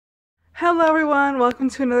Hello everyone,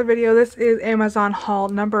 welcome to another video. This is Amazon haul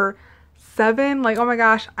number 7. Like, oh my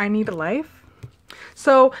gosh, I need a life.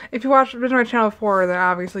 So if you watched my channel before, then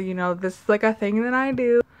obviously you know this is like a thing that I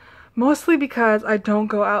do. Mostly because I don't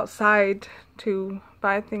go outside to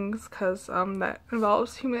buy things because that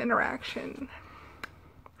involves human interaction.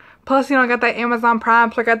 Plus, you know, I got that Amazon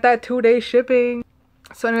Prime, so I got that 2-day shipping.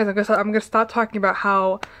 So anyways, I'm gonna stop talking about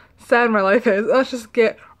how sad my life is. Let's just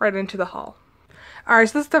get right into the haul. Alright,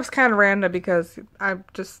 so this stuff's kind of random because I'm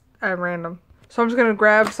random. So I'm just gonna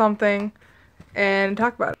grab something and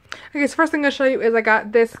talk about it. Okay, so first thing I'm gonna show you is I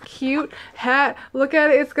got this cute hat. Look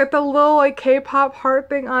at it, it's got the little like K-pop heart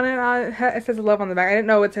thing on it. It says love on the back. I didn't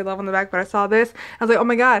know it would say love on the back, but I saw this. I was like, oh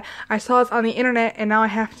my god, I saw this on the internet and now I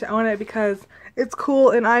have to own it because it's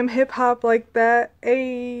cool and I'm hip hop like that.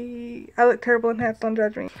 I look terrible in hats, don't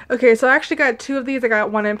judge me. Okay, so I actually got 2 of these. I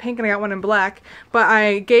got one in pink and I got one in black, but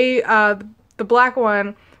I gave the black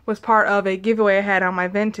one was part of a giveaway I had on my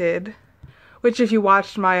Vinted, which if you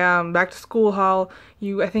watched my back to school haul,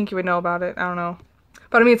 I think you would know about it. I don't know.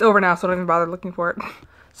 But I mean, it's over now, so don't even bother looking for it.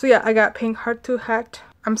 So yeah, I got pink heart to hat.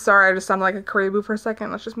 I'm sorry, I just sounded like a Korea boo for a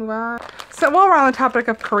second. Let's just move on. So while we're on the topic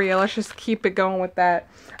of Korea, let's just keep it going with that.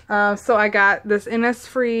 So I got this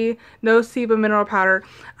Innisfree No Sebum mineral powder.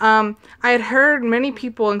 I had heard many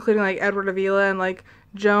people, including like Edward Avila and like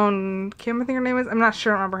Joan Kim, I think her name is. I'm not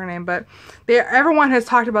sure, I don't remember her name, but everyone has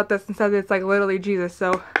talked about this and said it's like literally Jesus.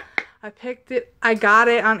 So I picked it. I got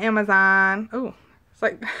it on Amazon. Oh,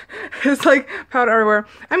 it's like powder everywhere.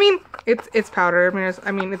 I mean, it's powder.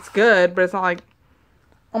 I mean, it's good, but it's not like,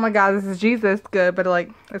 oh my god, this is Jesus good, but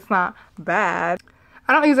like it's not bad.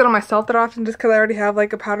 I don't use it on myself that often just because I already have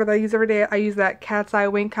like a powder that I use every day. I use that Cat's Eye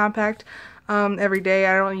Wink Compact every day.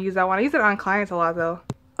 I don't use that one. I use it on clients a lot though.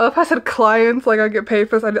 I love how I said clients, like I get paid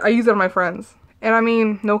for this. I use it on my friends. And I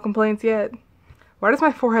mean, no complaints yet. Why does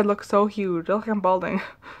my forehead look so huge? I look like I'm balding.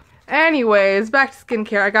 Anyways, back to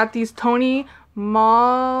skincare. I got these Tony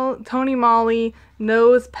Moly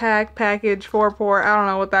nose pack package 4-pore. I don't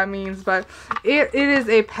know what that means, but it is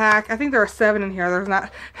a pack. I think there are 7 in here. There's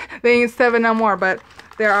not, they ain't 7 no more, but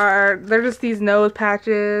they're just these nose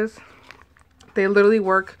patches. They literally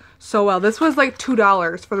work so well. This was like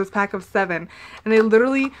 $2 for this pack of 7, and they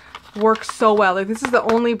literally work so well. Like, this is the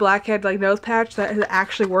only blackhead like nose patch that has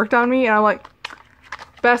actually worked on me, and I'm like,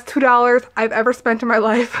 best $2 I've ever spent in my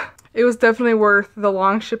life. It was definitely worth the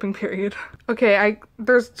long shipping period. Okay,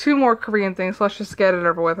 there's 2 more Korean things, so let's just get it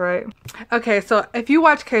over with, right? Okay, so if you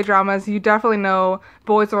watch K-dramas, you definitely know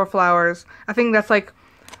Boys Over Flowers. I think that's like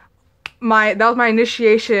that was my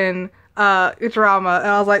initiation drama, and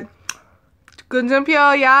I was like,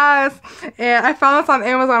 Gunjumpyo, yes! And I found this on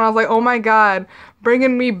Amazon. I was like, oh my god,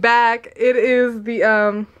 bringing me back. It is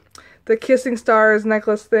the Kissing Stars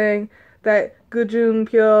necklace thing that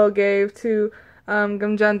Gunjumpyo gave to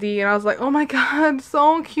Gamjandi, and I was like, oh my god,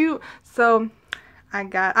 so cute. So I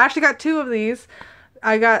actually got 2 of these.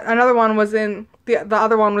 I got another one was in the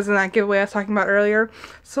other one was in that giveaway I was talking about earlier.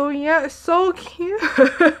 So yeah, it's so cute.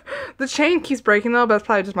 The chain keeps breaking though, but it's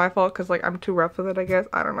probably just my fault because like I'm too rough with it, I guess.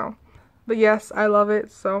 I don't know. But yes, I love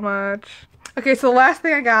it so much. Okay, so the last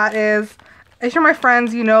thing I got is, if you're my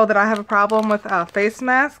friends, you know that I have a problem with face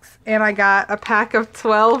masks, and I got a pack of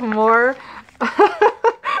 12 more.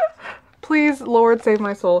 Please, Lord, save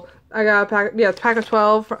my soul. I got a pack, yeah, it's a pack of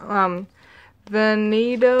 12 from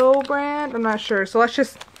Venedo brand. I'm not sure. So let's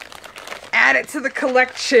just add it to the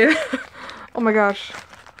collection. Oh my gosh.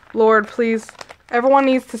 Lord, please. Everyone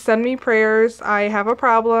needs to send me prayers. I have a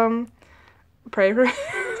problem. Pray for me.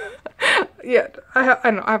 Yeah, I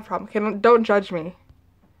know, I have a problem. Okay, don't judge me.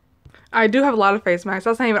 I do have a lot of face masks.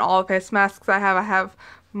 That's not even all the face masks I have. I have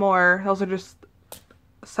more. Those are just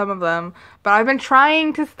some of them. But I've been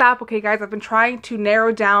trying to stop, okay guys? I've been trying to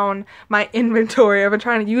narrow down my inventory. I've been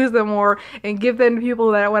trying to use them more and give them to people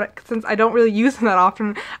that since I don't really use them that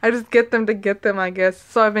often, I just get them to get them, I guess.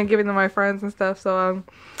 So I've been giving them to my friends and stuff. So,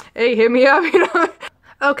 hey, hit me up, you know?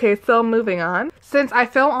 Okay, so moving on. Since I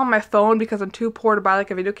film on my phone because I'm too poor to buy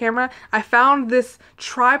like a video camera, I found this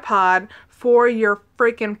tripod for your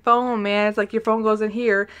freaking phone, man. It's like your phone goes in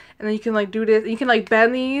here and then you can like do this. You can like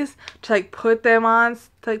bend these to like put them on,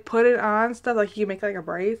 to like put it on stuff. Like you make like a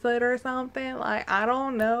bracelet or something. Like, I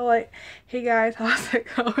don't know. Like, hey guys, how's it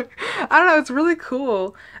going? I don't know, it's really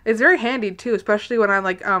cool. It's very handy too, especially when I'm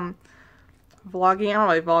like vlogging. I don't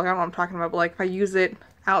really vlog, I don't know what I'm talking about, but like if I use it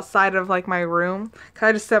outside of like my room, cause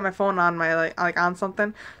I just set my phone on my like on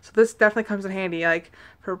something, so this definitely comes in handy like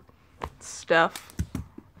for stuff.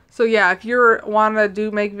 So yeah, if you're wanna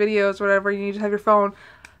make videos or whatever, you need to have your phone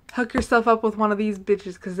hook yourself up with one of these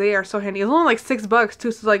bitches because they are so handy. It's only like $6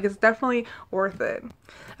 too, so like it's definitely worth it.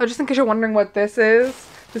 Oh, just in case you're wondering what this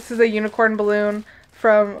is a unicorn balloon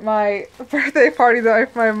from my birthday party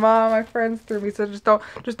that my mom, my friends threw me, so just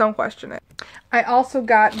don't question it. I also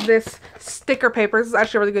got this sticker paper. This is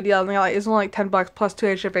actually a really good deal. And it's only like $10 plus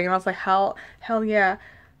 2-day shipping, and I was like, hell yeah.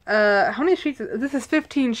 How many sheets? This is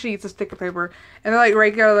 15 sheets of sticker paper, and they're like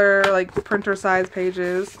regular like printer size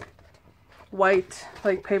pages, white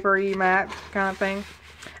like papery matte kind of thing.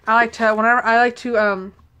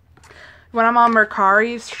 When I'm on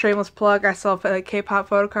Mercari, shameless plug, I sell like K-pop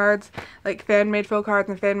photo cards, like fan-made photo cards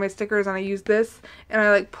and fan-made stickers, and I use this, and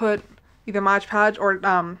I like put either Mod Podge or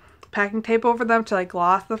packing tape over them to like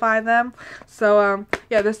glossify them. So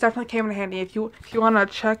yeah, this definitely came in handy. If you want to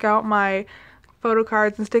check out my photo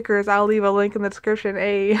cards and stickers, I'll leave a link in the description.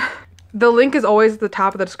 The link is always at the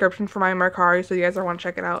top of the description for my Mercari, so you guys want to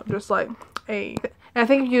check it out. Just like and I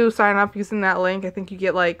think if you sign up using that link, I think you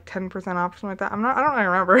get like 10% off or something like that. I don't really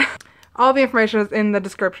remember. All the information is in the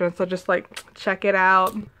description, so just like check it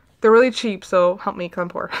out. They're really cheap, so help me because I'm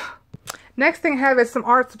poor. Next thing I have is some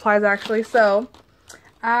art supplies actually. So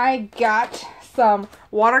I got some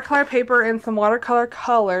watercolor paper and some watercolor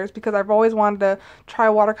colors because I've always wanted to try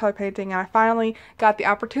watercolor painting, and I finally got the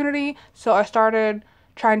opportunity, so I started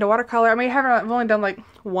trying to watercolor. I mean, I've only done like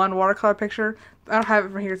one watercolor picture. I don't have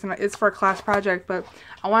it from here tonight. It's for a class project, but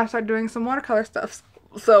I want to start doing some watercolor stuff,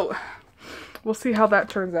 so we'll see how that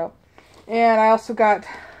turns out. And I also got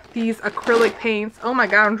these acrylic paints. Oh my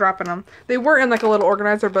god, I'm dropping them. They were in like a little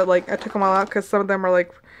organizer, but like I took them all out because some of them are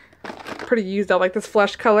like pretty used up. Like this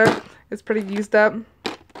flesh color is pretty used up.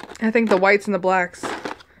 I think the whites and the blacks,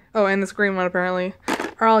 oh, and this green one apparently,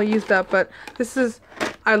 are all used up. But this is,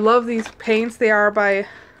 I love these paints. They are by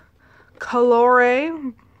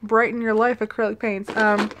Colore Brighten Your Life acrylic paints.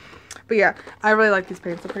 But yeah, I really like these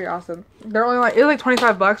paints. They're pretty awesome. They're only like, it was like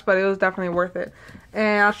 $25, but it was definitely worth it.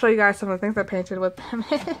 And I'll show you guys some of the things I painted with them.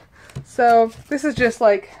 So this is just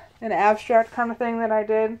like an abstract kind of thing that I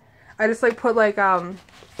did. I just like put like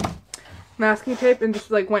masking tape and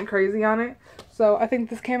just like went crazy on it. So I think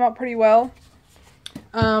this came out pretty well.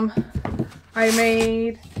 I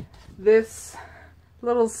made this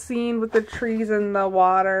little scene with the trees and the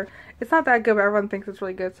water. It's not that good, but everyone thinks it's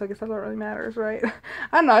really good, so I guess that's what really matters, right?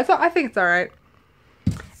 I don't know. I think it's alright.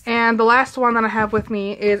 And the last one that I have with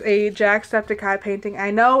me is a Jacksepticeye painting. I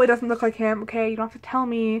know it doesn't look like him, okay? You don't have to tell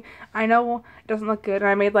me. I know it doesn't look good. And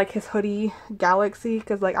I made like his hoodie galaxy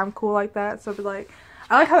because like I'm cool like that. So be like,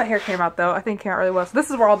 I like how the hair came out though. I think it came out really well. So this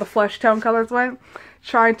is where all the flesh tone colors went.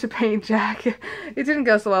 Trying to paint Jack. It didn't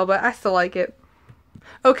go so well, but I still like it.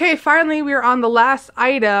 Okay, finally we are on the last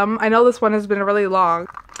item. I know this one has been really long.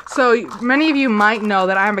 So many of you might know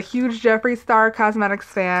that I'm a huge Jeffree Star Cosmetics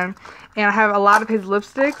fan, and I have a lot of his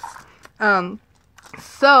lipsticks.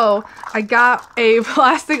 So I got a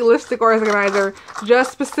plastic lipstick organizer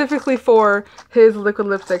just specifically for his liquid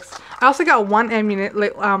lipsticks. I also got one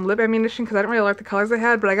lip ammunition because I didn't really like the colors they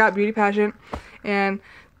had, but I got Beauty Pageant, and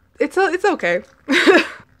it's okay.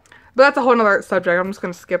 But that's a whole nother subject. I'm just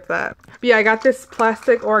going to skip that. But yeah, I got this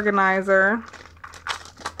plastic organizer.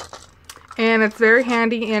 And it's very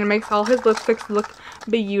handy and it makes all his lipsticks look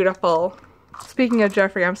beautiful. Speaking of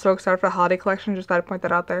Jeffree, I'm so excited for the holiday collection. Just thought I'd point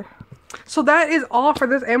that out there. So that is all for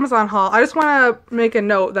this Amazon haul. I just want to make a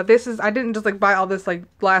note that this is, I didn't just like buy all this like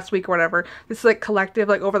last week or whatever. This is like collective,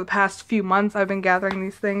 like over the past few months I've been gathering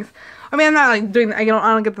these things. I mean, I'm not like doing, I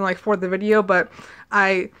don't get them like for the video, but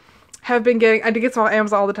I have been getting, I do get some on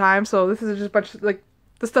Amazon all the time, so this is just a bunch of like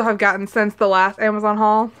the stuff I've gotten since the last Amazon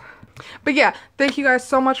haul. But yeah, thank you guys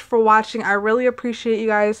so much for watching. I really appreciate you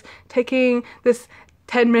guys taking this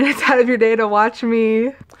 10 minutes out of your day to watch me.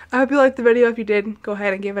 I hope you liked the video. If you did, go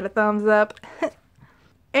ahead and give it a thumbs up.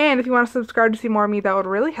 And if you want to subscribe to see more of me, that would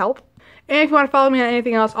really help. And if you want to follow me on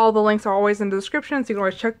anything else, all the links are always in the description, so you can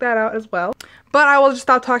always check that out as well. But I will just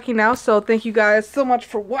stop talking now, so thank you guys so much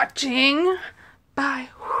for watching. Bye.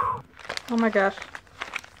 Oh my gosh.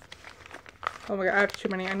 Oh my god, I have too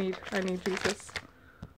many. I need Jesus.